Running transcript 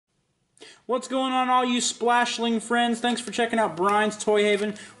What's going on, all you Splashling friends? Thanks for checking out Bryan's Toy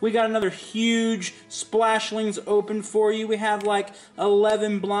Haven. We got another huge Splashlings open for you. We have like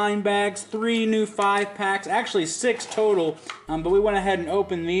 11 blind bags, 3 new 5-packs, actually 6 total. But we went ahead and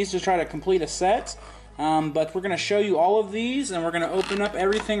opened these to try to complete a set. But we're going to show you all of these, and we're going to open up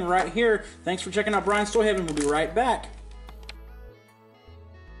everything right here. Thanks for checking out Bryan's Toy Haven. We'll be right back.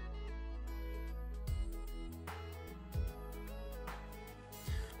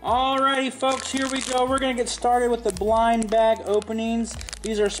 Alrighty folks, here we go. We're going to get started with the blind bag openings.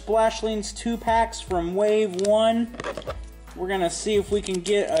 These are Splashlings 2-packs from Wave 1. We're going to see if we can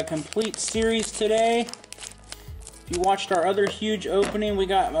get a complete series today. If you watched our other huge opening, we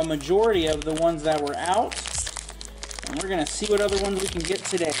got a majority of the ones that were out. And we're going to see what other ones we can get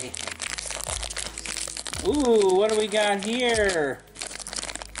today. Ooh, what do we got here?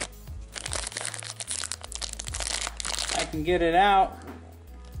 I can get it out.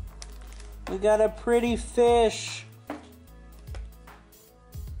 We got a pretty fish.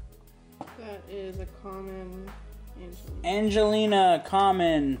 That is a common Angelina,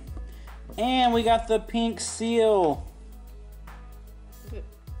 common. And we got the pink seal.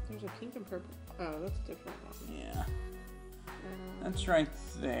 There's a pink and purple. Oh, that's a different one. Yeah. That's right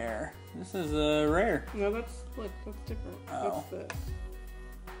there. This is a rare. No, that's different. Oh. What's this?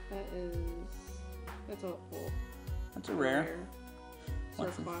 That's a rare.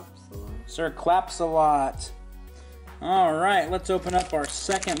 Sir Claps a lot. Alright, let's open up our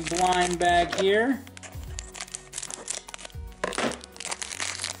second blind bag here.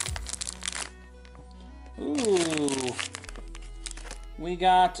 Ooh. We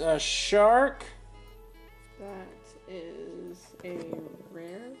got a shark. That is a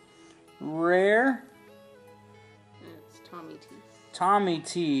rare. Rare. And it's Tommy Teeth. Tommy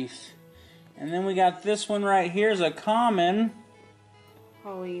Teeth. And then we got this one right here is a common.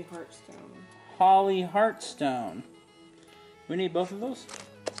 Holly Heartstone. Holly Heartstone. We need both of those?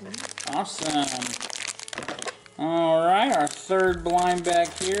 Mm-hmm. Awesome. Alright, our third blind bag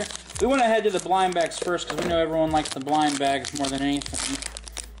here. We went ahead to the blind bags first because we know everyone likes the blind bags more than anything.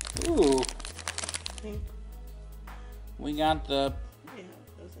 Ooh. Pink. We got the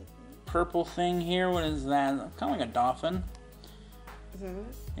purple thing here. What is that? Kind of like a dolphin. Is that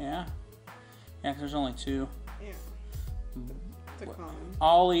it? Yeah. Yeah, 'cause there's only 2. Yeah. It's a common.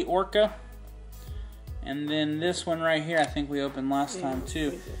 Ollie Orca. And then this one right here, I think we opened last time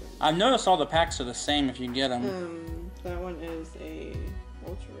too. I've noticed all the packs are the same if you get them. That one is a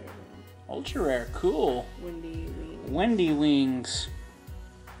ultra rare one. Ultra rare, cool. Windy Wings. Windy Wings.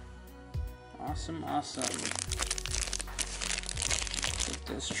 Awesome, awesome. Get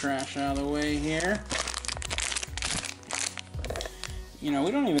this trash out of the way here. You know, we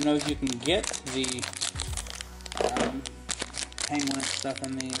don't even know if you can get the penguin and stuff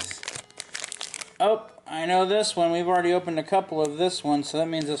in these. Oh, I know this one. We've already opened a couple of this one, so that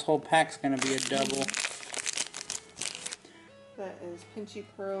means this whole pack's going to be a double. That is Pinchy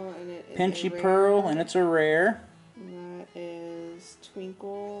Pearl, and it is Pinchy Pearl, and it's a rare. And that is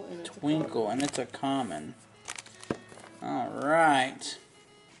Twinkle, and it's Twinkle, and it's a common. Alright.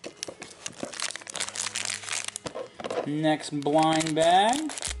 Next blind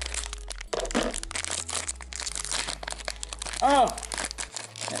bag. Oh!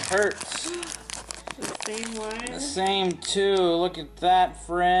 It hurts. The same one? The same too. Look at that,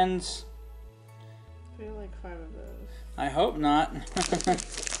 friends. I feel like 5 of those. I hope not. I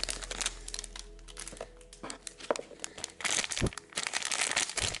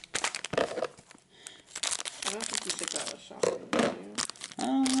don't think you took that with shopping, did you? I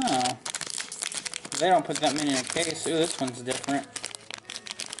don't know. They don't put that many in a case. Ooh, this one's different.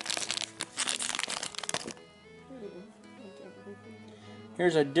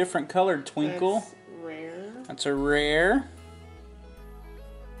 Here's a different colored Twinkle. That's rare. That's a rare.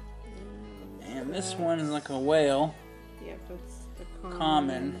 And this one is like a whale. Yep, that's the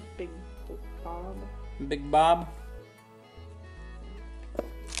common. Big Bob. Big Bob.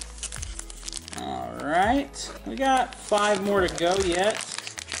 Alright. We got 5 more to go yet.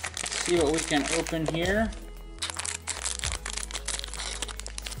 Let's see what we can open here.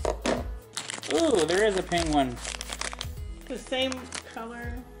 Ooh, there is a penguin. The same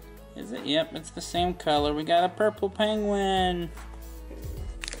color. Is it? Yep, it's the same color. We got a purple penguin.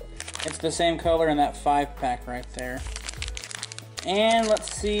 It's the same color in that 5-pack right there. And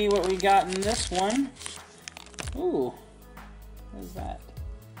let's see what we got in this one. Ooh, what is that?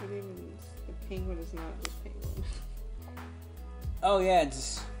 The penguin is not this penguin. Oh yeah,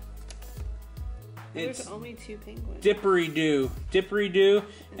 it's There's only 2 penguins. Dippery-doo,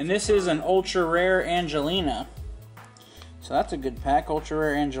 and this is an ultra rare Angelina. So that's a good pack, ultra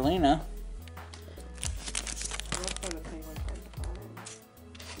rare Angelina.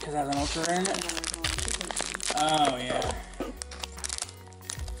 Because it has an ultra rare in it? Oh, yeah.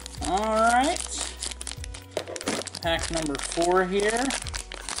 Alright. Pack number 4 here.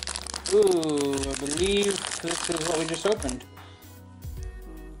 Ooh, I believe this is what we just opened.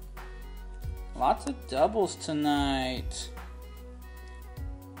 Lots of doubles tonight.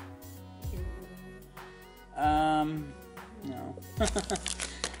 No.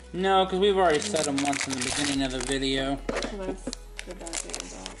 No, because we've already said them once in the beginning of the video.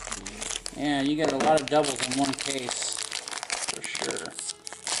 Yeah, you get a lot of doubles in one case. For sure.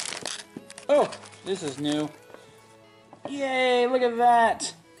 Oh, this is new. Yay, look at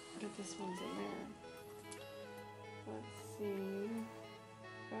that. But this one's in there. Let's see.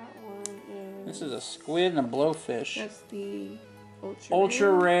 That one is... This is a squid and a blowfish. That's the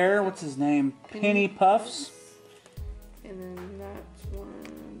ultra rare. What's his name? Penny Puffs. And then that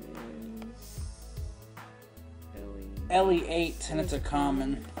one is Ellie 8, and it's a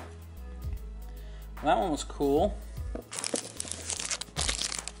common. Well, that one was cool.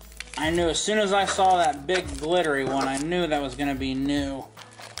 I knew as soon as I saw that big glittery one, I knew that was going to be new.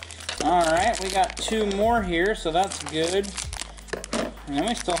 Alright, we got 2 more here, so that's good. And then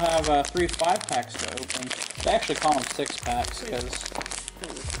we still have 3 5-packs to open. They actually call them 6-packs because...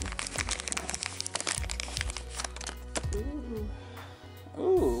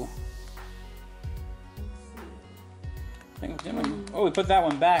 Ooh. Oh, we put that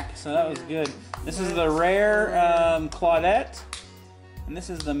one back, so that was good. This is the rare Claudette. And this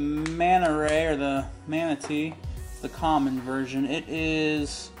is the Manta Ray, or the Manatee, the common version. It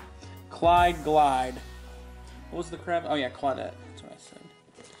is Clyde Glide. What was the crab? Oh yeah, Claudette. That's what I said.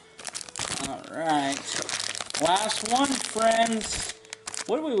 Alright. Last one, friends.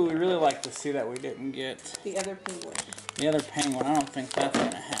 What would we really like to see that we didn't get? the other penguin. The other penguin. I don't think that's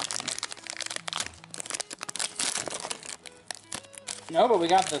going to happen. No, but we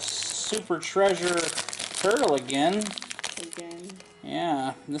got the Super Treasure Turtle again.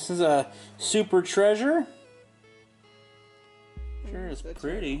 Yeah, this is a Super Treasure. Sure is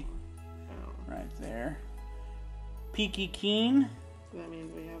pretty. Right there. Peaky Keen. So that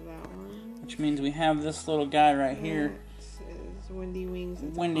means we have that one. Which means we have this little guy right here. Is Windy Wings.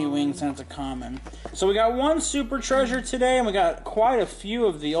 Windy Wings, and it's a common. So we got 1 Super Treasure today, and we got quite a few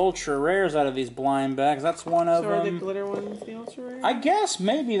of the ultra rares out of these blind bags. That's one of them. So are the glitter ones the ultra rare? I guess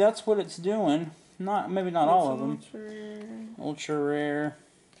maybe that's what it's doing. Maybe not all of them. Ultra rare.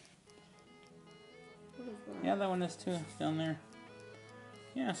 What is that? Yeah, that one is too down there.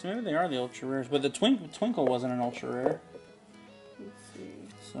 Yeah, so maybe they are the ultra rares, but the Twinkle wasn't an ultra rare. Let's see.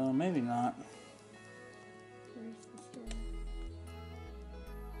 So maybe not.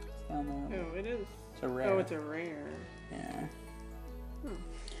 Oh, it is. It's a rare. Oh, it's a rare. Yeah.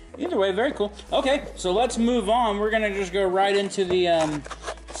 Either way, very cool. Okay, so let's move on. We're gonna just go right into the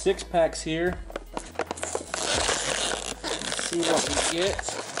 6-packs here. Let's see what we get.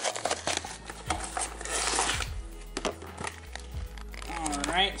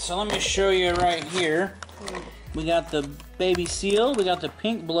 Alright, so let me show you right here. We got the baby seal, we got the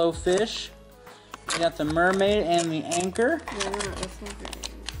pink blowfish, we got the mermaid and the anchor.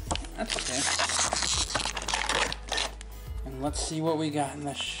 That's okay. And let's see what we got in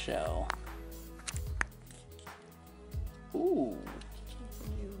the shell. Ooh.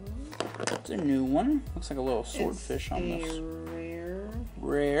 It's a new one. Looks like a little swordfish on this.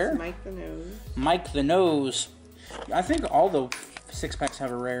 Rare. Mike the Nose. Mike the Nose. I think all the 6-packs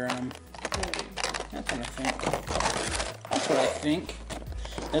have a rare in them. That's what I think. That's what I think.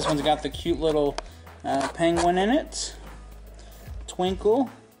 This one's got the cute little penguin in it. Twinkle.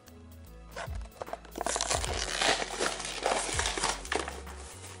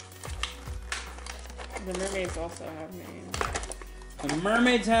 The mermaids also have names. The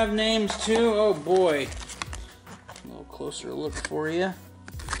mermaids have names too. Oh boy. A little closer look for you.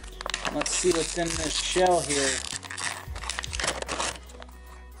 Let's see what's in this shell here.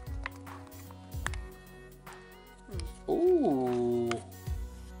 Ooh. So,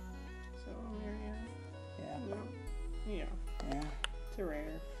 yeah. Yeah. Yeah. Yeah. It's a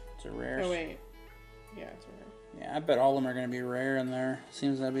rare. It's a rare. Oh, wait. Yeah, it's a rare. Yeah, I bet all of them are going to be rare in there.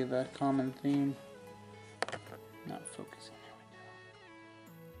 Seems to be the common theme. Not focusing.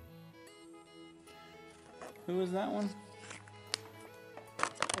 There we go. Who was that one?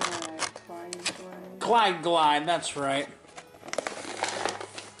 Clyde Glide. Clyde Glide, that's right.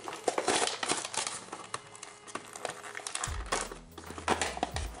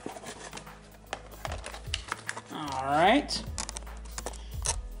 Alright.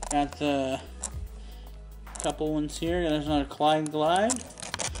 Got the couple ones here. There's another Clyde Glide.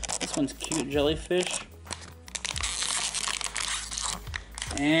 This one's cute jellyfish.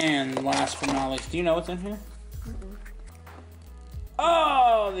 And last but not least, do you know what's in here?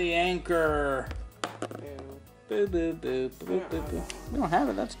 Oh, the anchor. Boo, boo, boo, boo, boo, boo. We don't have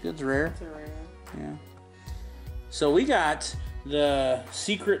it. That's good. It's rare. It's a rare. Yeah. So we got the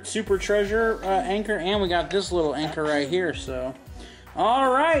secret super treasure anchor, and we got this little anchor right here. So,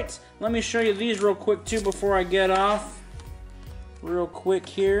 all right. Let me show you these real quick too before I get off. Real quick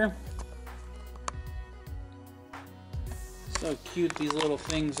here. So cute these little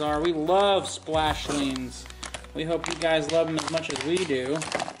things are. We love Splashlings. We hope you guys love them as much as we do.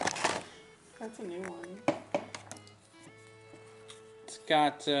 That's a new one. It's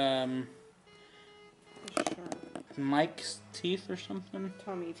got Mike's teeth or something.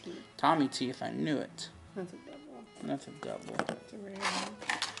 Tommy teeth. Tommy teeth. I knew it. That's a double. That's a double. That's a rare one.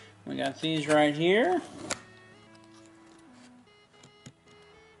 We got these right here.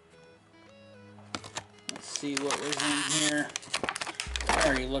 Let's see what was in here. I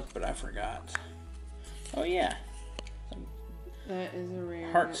already looked, but I forgot. Oh yeah. That is a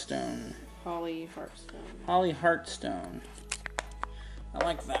rare. Heartstone. Holly Heartstone. Holly Heartstone. I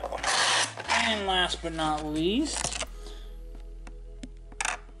like that one. And last but not least,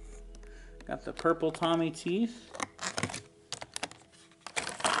 got the purple Tommy teeth.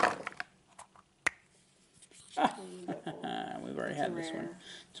 We've already had this one.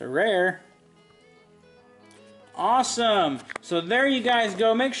 It's a rare. Awesome. So there you guys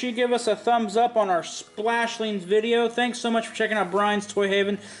go. Make sure you give us a thumbs up on our Splashlings video. Thanks so much for checking out Bryan's Toy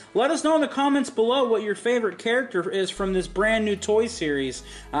Haven. Let us know in the comments below what your favorite character is from this brand new toy series.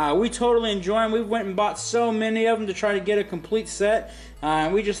 We totally enjoy them. We went and bought so many of them to try to get a complete set.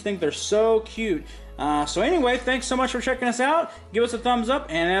 We just think they're so cute. So anyway, thanks so much for checking us out. Give us a thumbs up.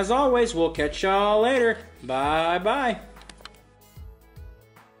 And as always, we'll catch y'all later. Bye-bye.